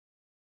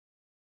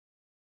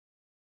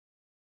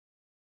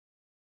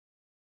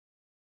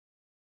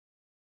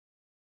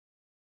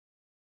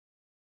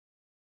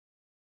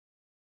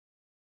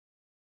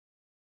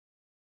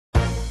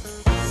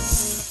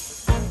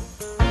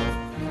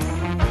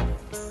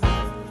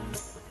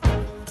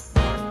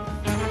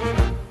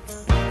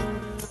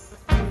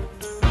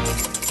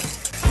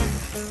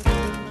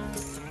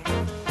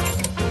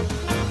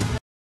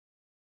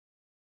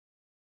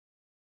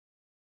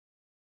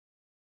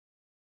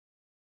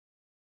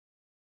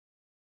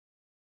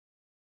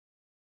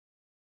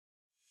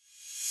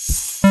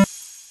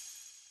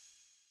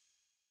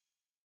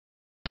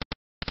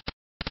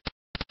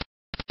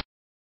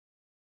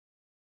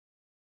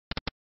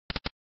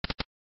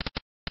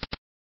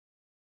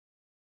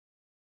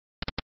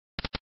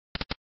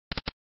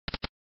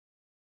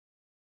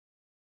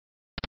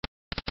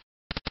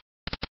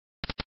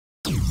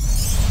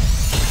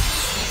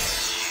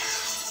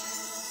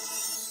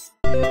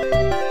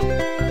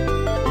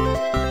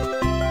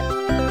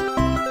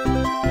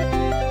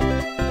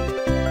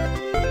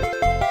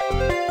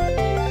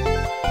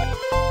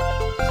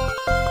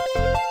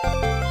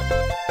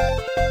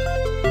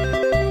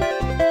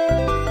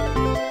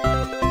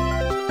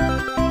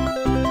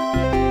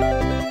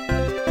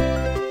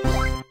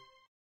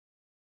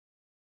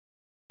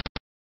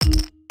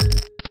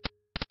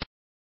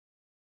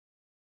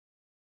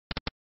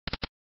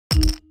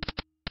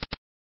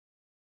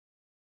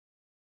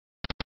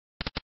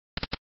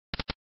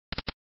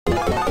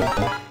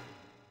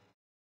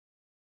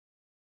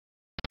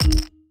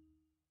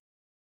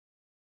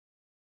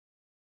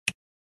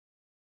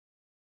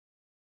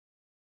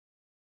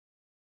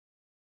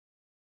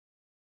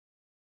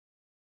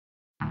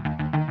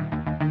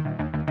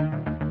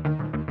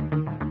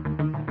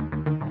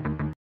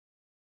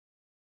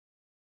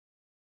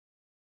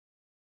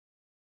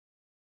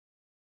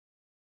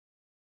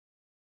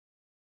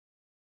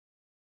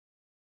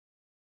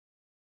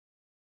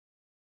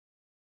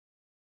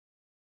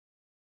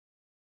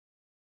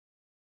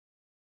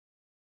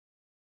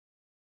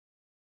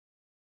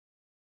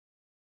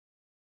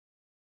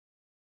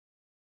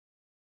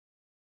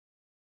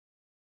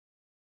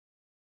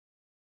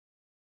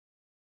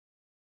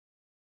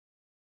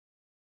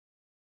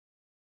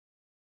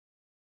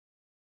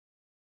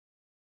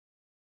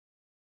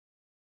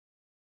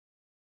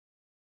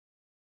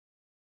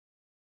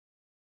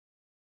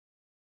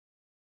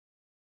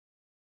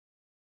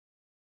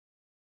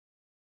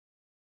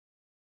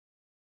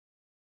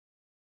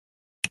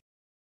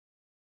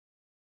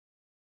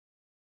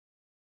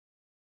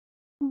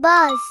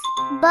Buzz,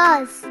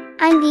 Buzz,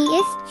 I'm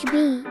the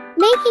SGB,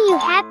 making you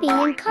happy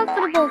and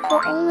comfortable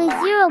for only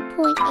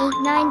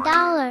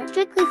 $0.89.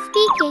 Strictly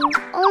speaking,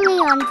 only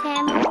on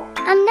Temu.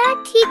 I'm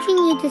not teaching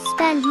you to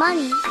spend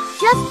money,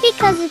 just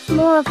because it's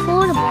more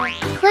affordable.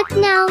 Click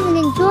now and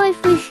enjoy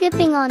free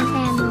shipping on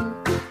Temu.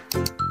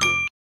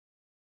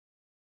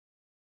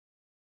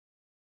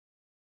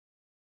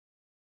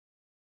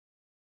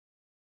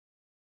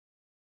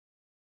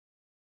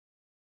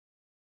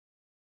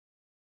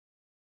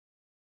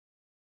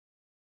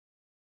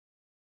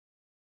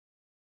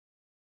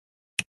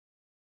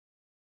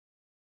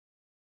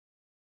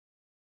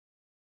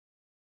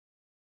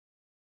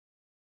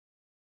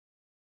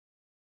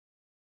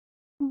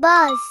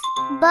 Buzz,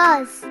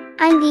 Buzz,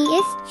 I'm the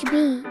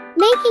SGB,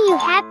 making you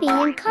happy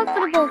and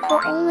comfortable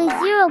for only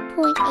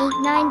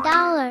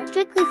 $0.89.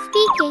 Strictly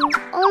speaking,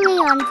 only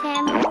on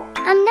Temu.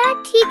 I'm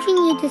not teaching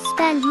you to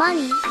spend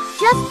money,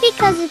 just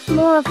because it's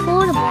more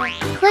affordable.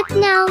 Click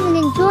now and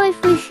enjoy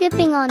free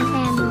shipping on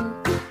Temu.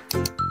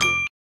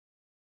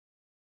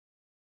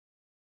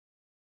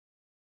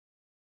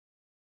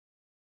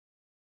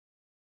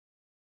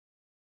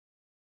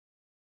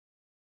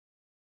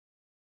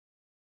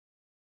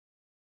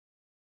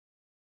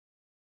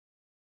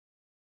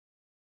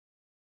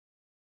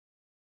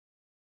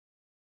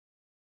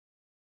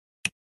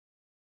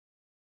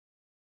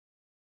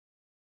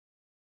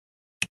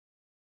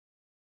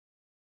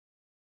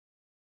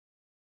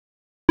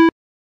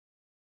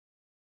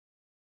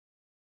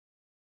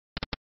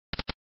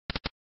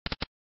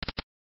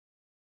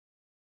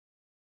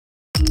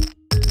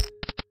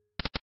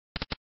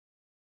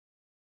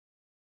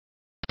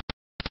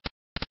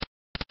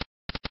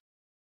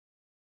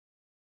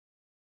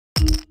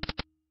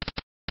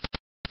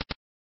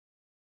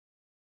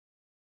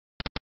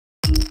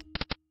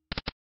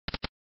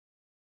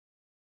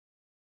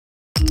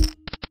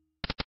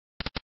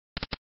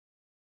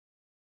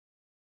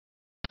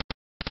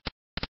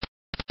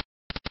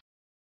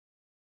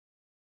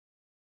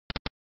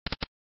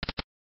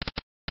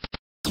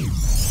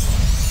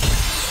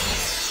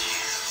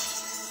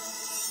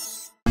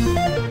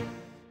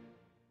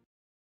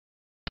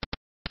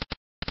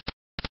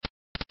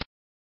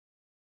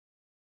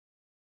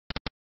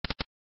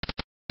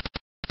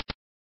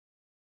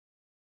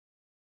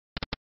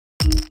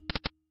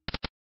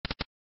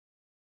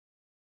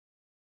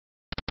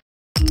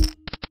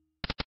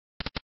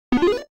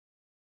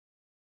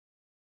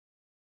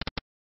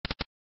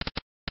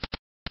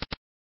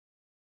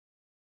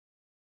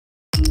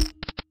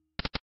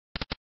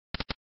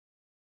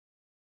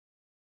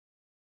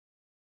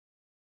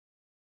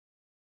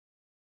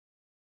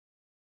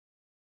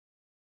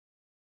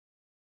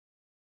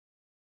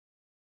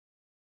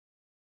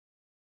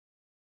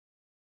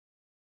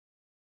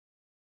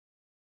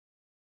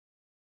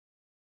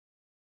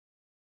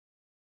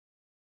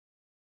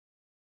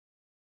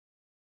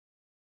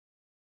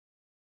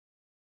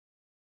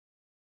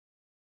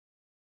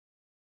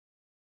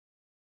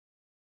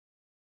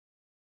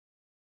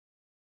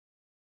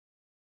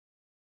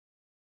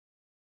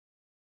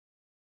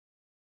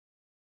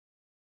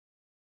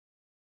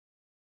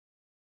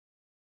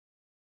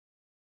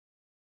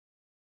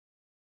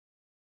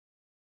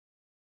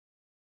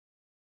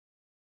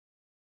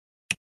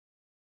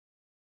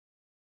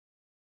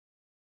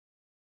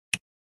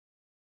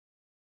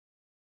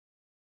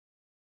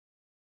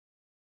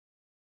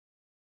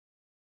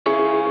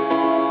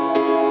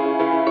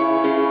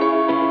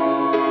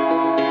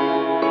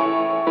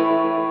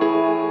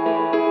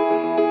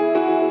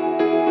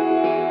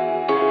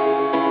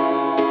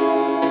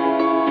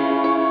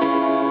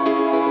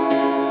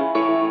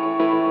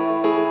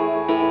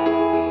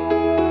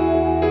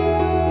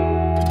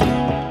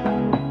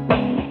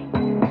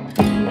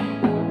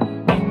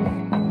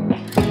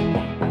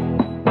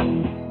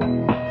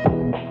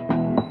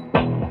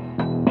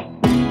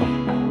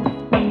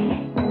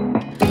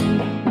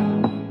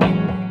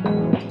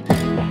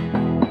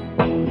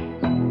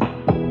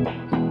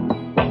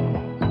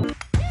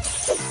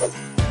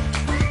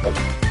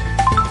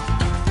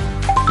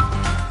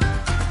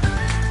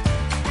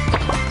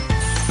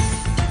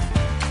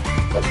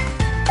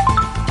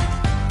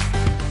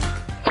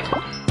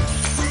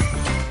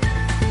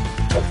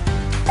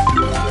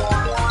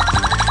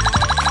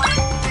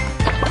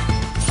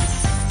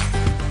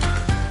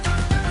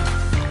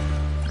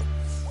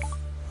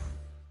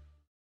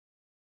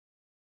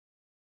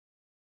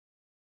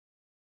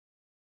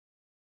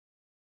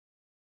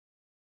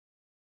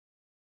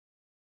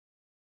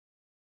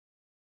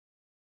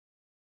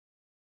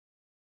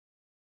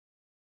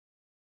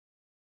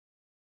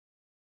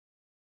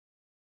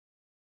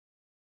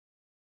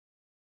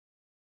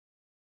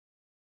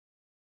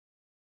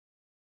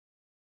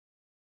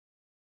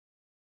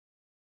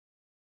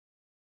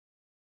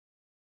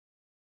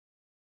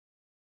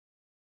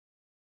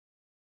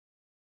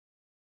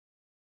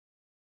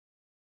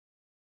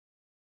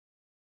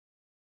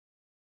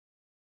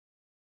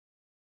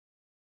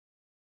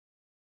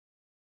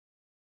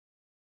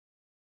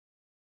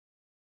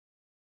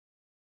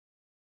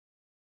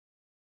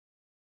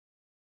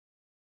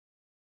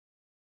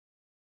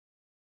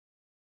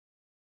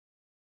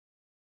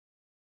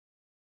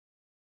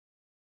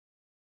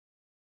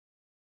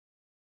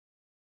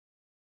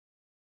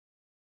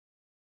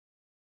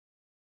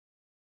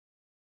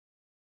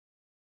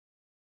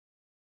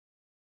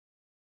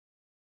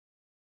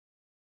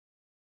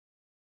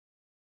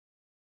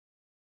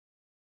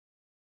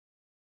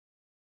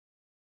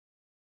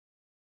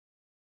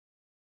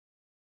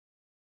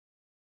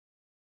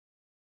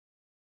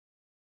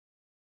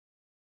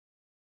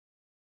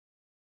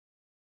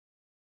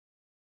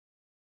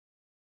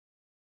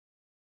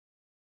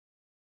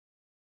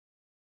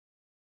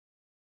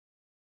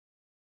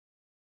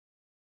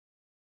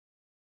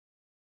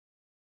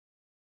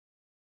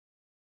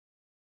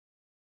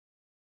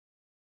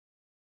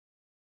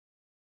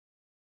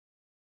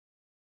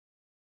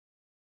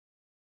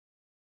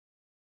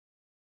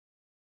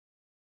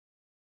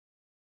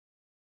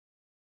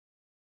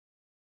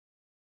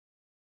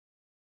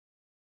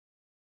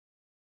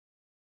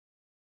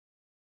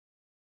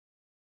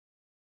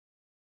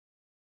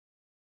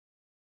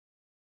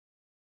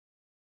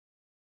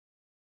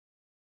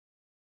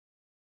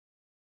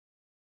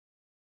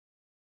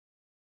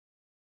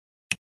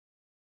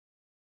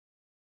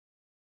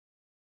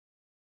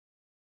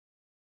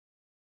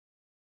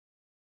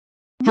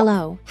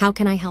 Hello, how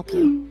can I help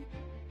you?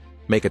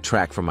 Make a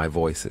track for my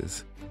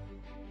voices.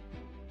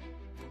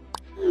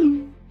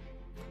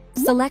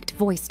 Select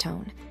voice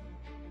tone.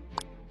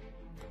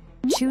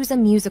 Choose a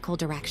musical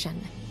direction.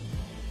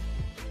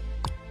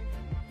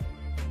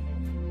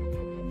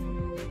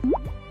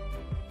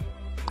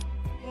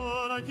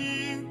 But I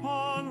keep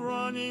on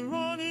running,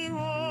 running,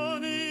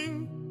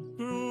 running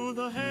through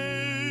the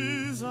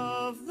haze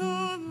of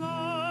the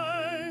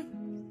night,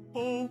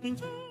 hoping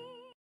to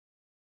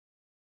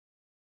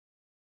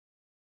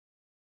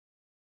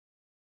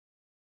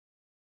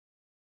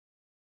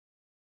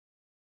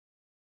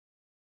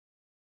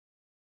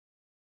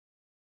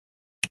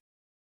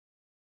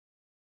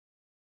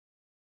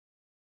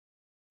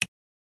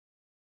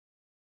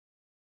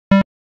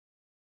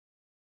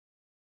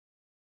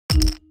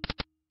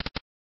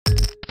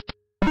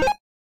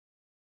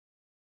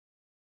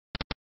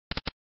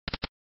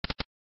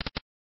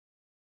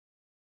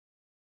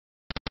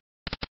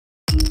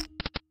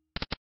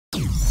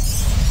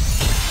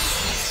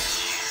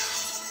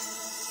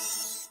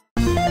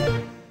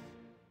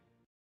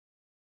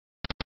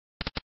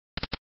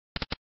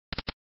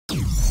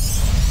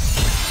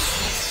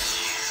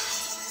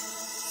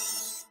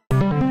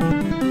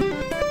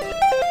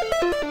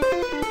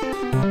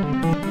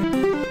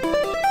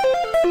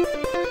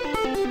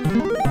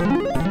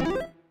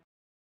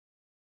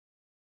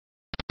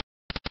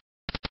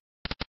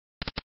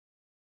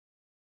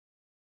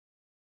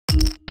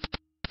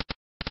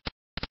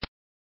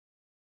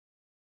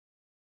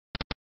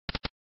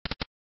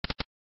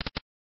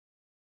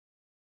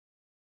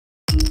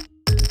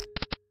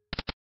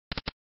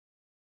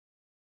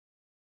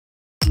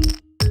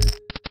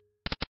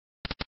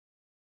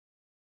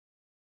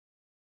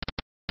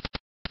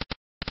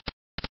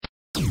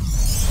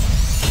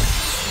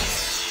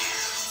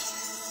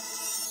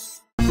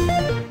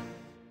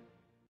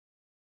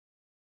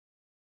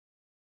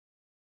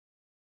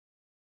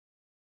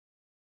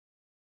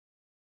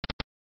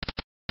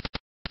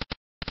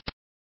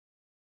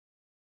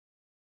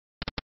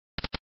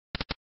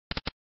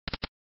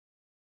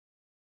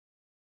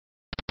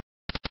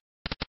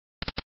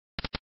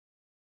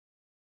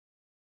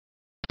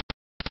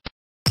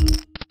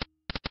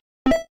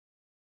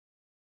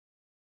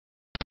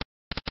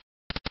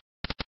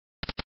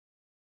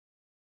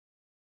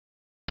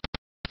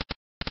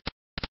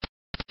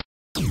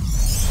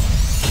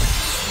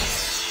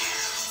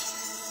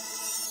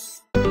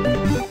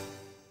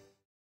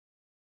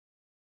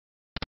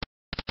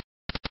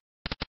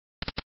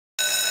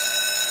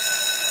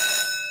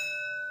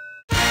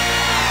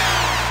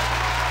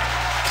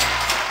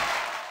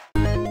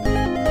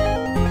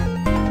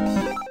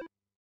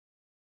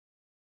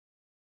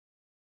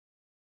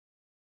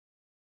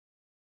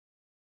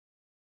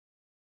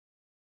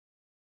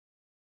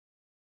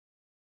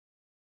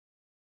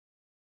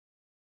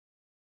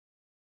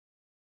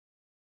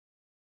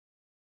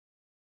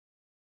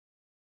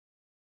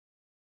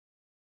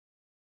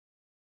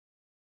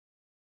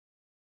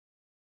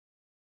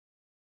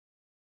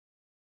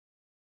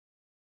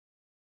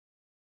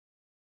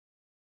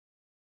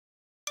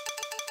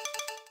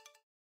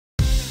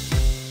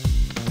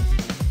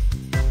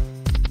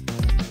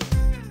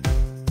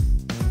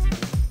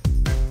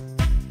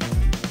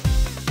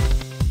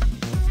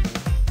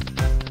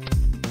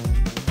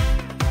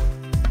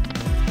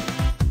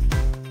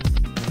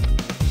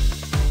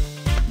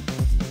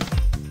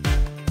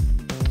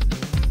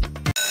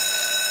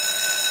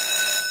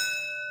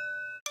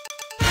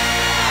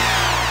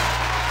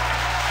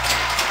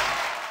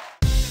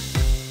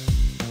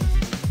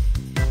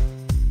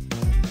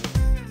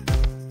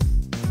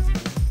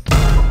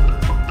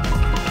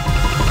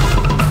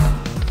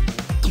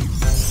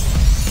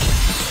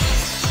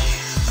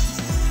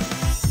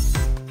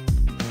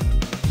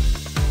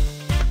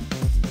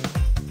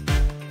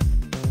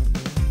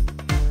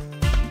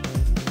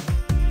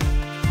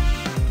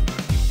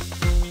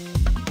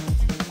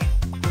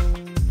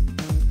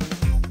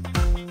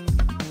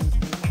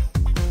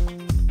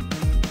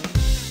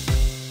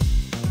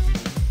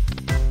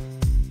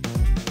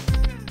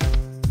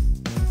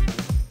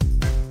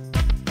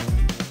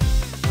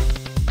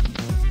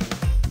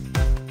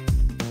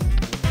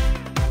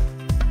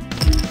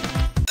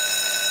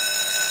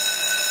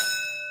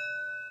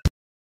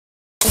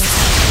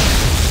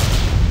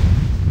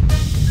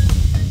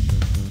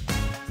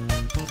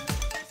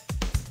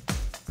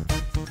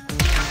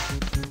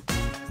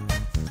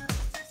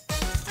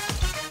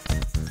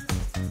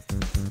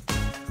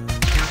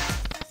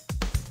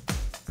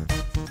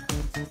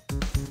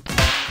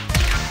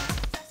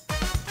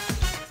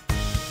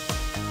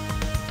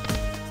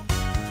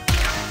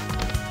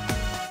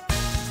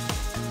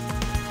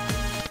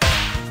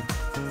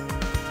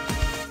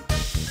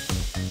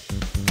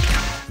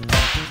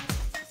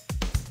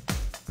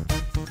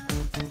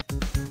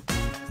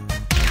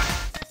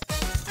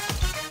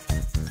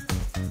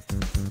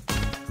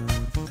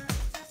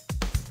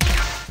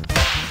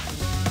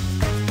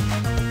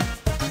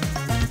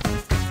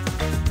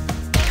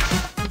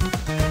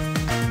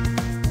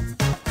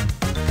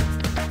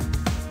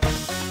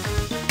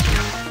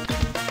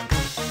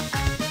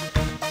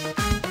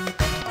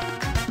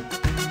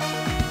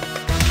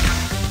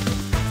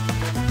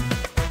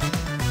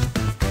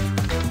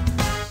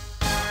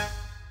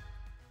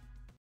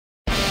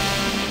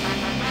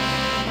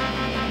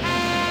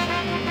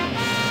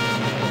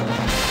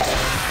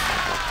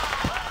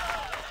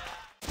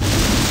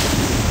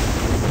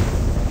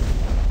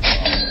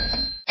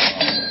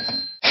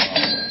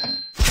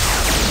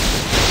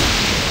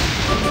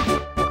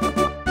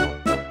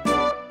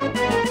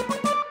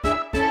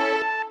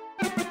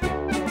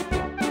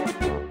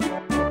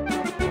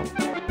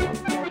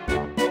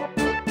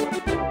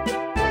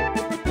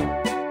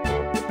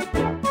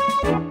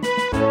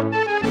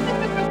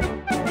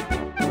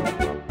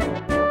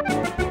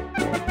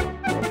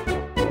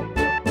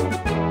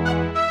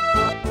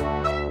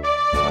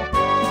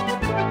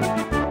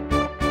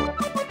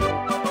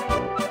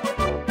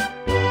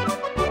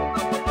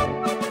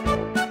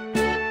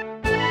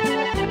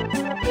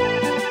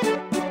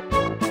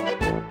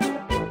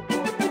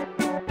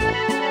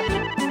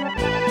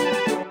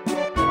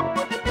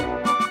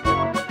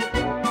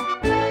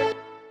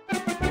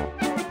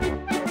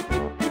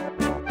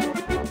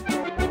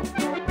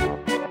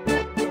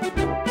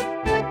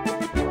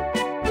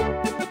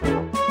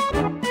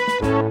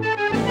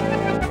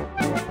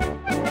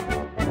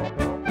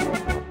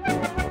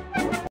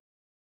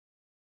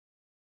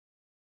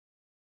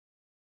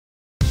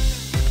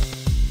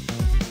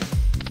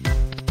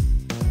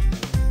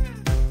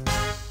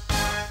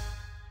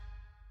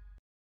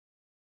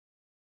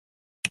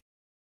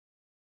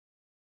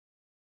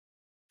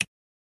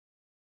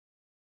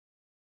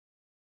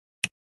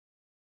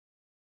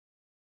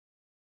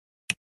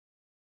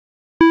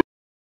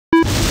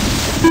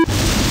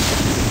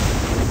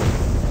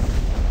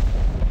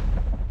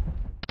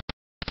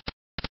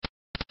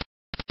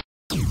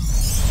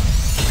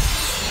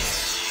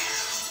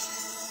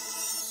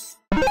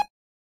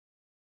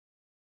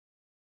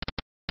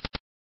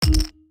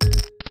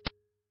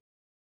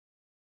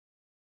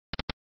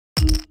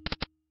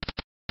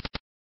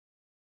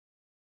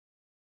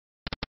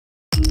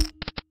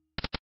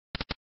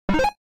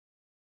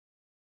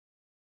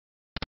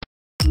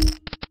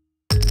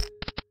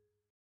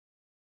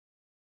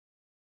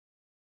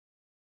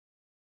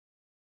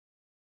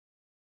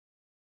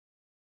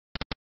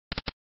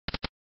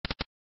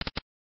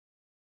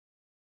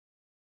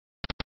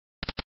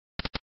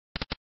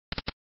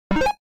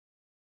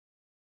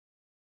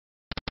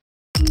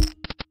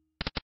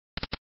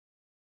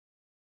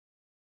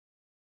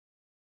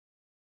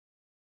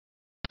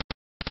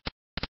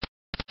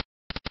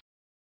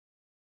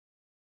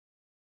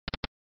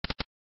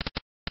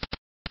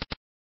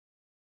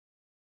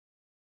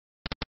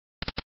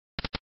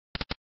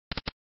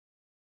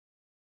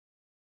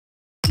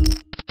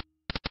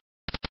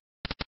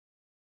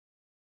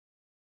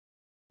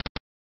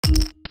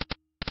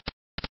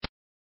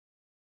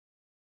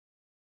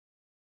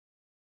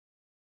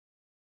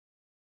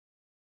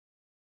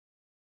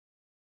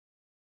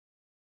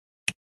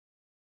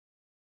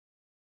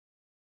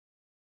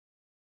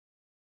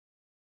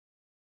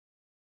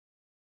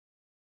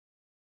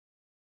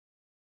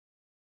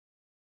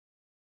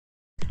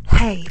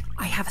Hey,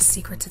 I have a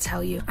secret to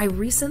tell you. I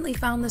recently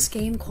found this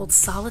game called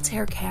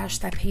Solitaire Cash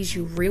that pays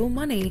you real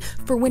money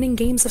for winning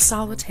games of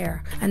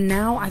solitaire. And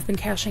now I've been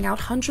cashing out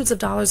hundreds of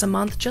dollars a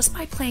month just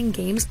by playing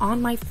games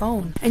on my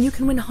phone. And you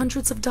can win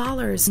hundreds of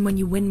dollars. And when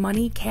you win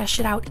money, cash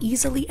it out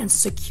easily and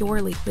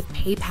securely with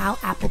PayPal,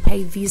 Apple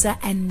Pay, Visa,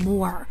 and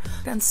more.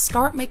 And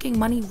start making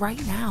money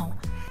right now.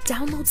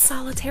 Download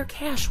Solitaire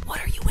Cash.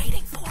 What are you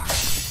waiting for?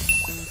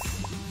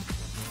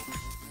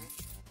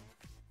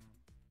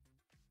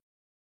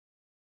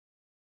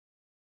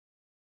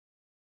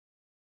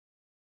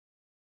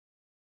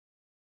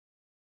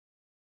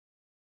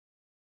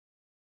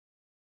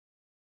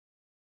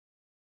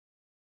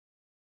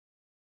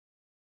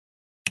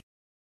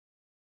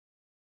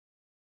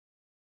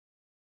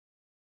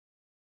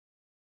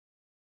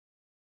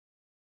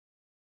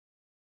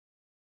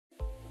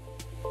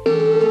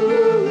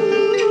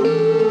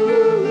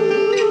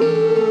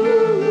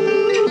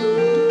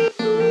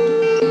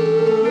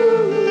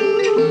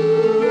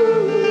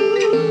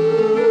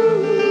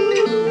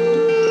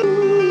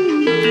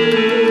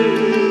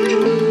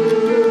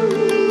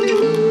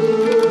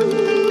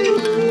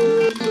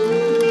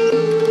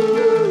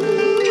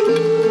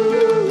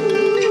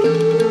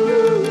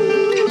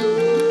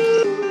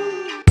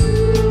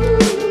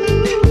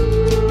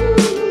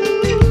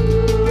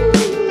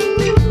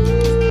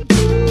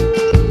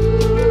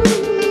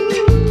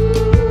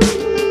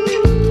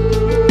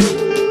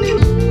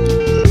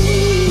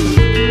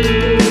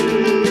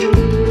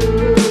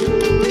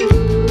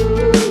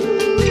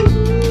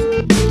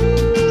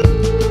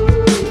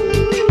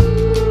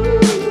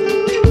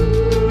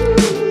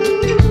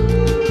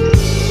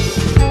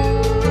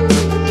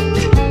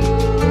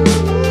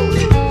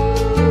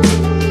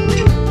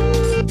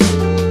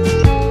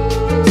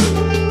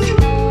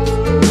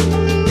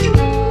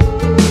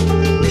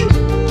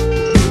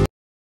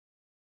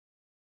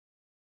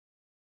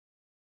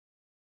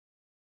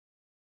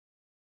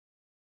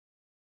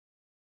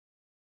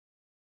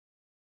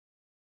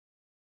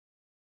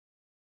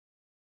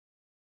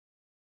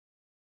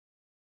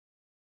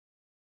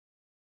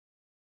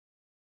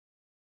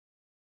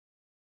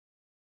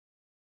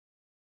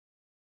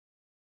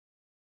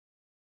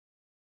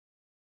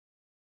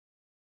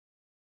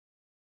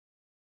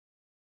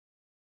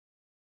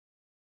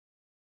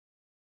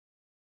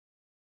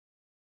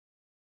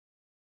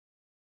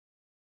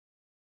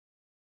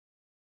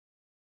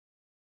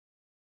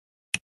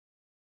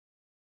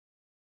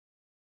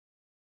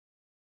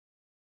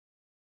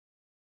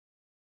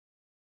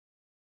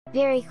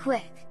 Very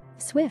quick.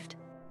 Swift.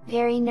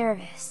 Very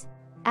nervous.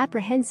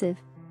 Apprehensive.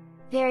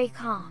 Very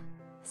calm.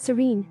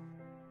 Serene.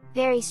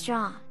 Very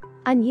strong.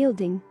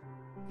 Unyielding.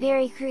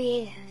 Very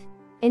creative.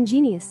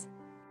 Ingenious.